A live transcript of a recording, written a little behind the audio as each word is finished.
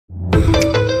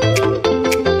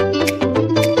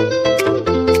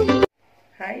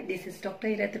this is Dr.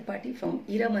 Ira Tripathi from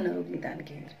Ira Manorog Nidan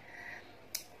Kendra.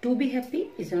 To be happy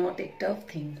is not a tough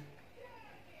thing.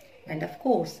 And of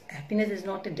course, happiness is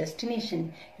not a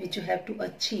destination which you have to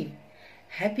achieve.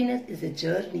 Happiness is a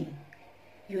journey.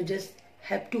 You just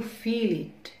have to feel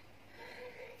it.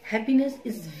 Happiness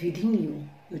is within you.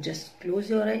 You just close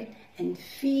your eyes and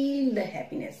feel the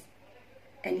happiness.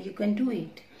 And you can do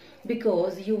it.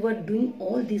 Because you were doing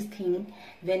all these things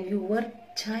when you were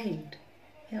child.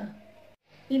 Yeah.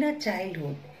 In our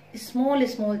childhood,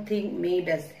 small thing made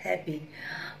us happy.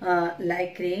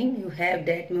 Like rain, you have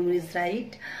that memories,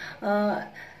 right?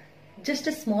 Just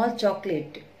a small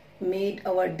chocolate made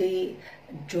our day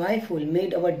joyful,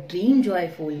 made our dream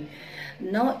joyful.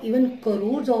 Now even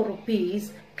crores of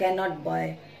rupees cannot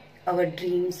buy our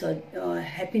dreams or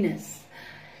happiness.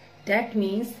 That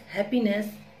means happiness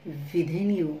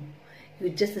within you. You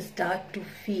just start to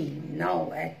feel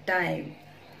now at time.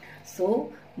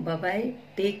 So bye bye,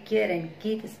 take care and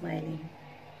keep smiling.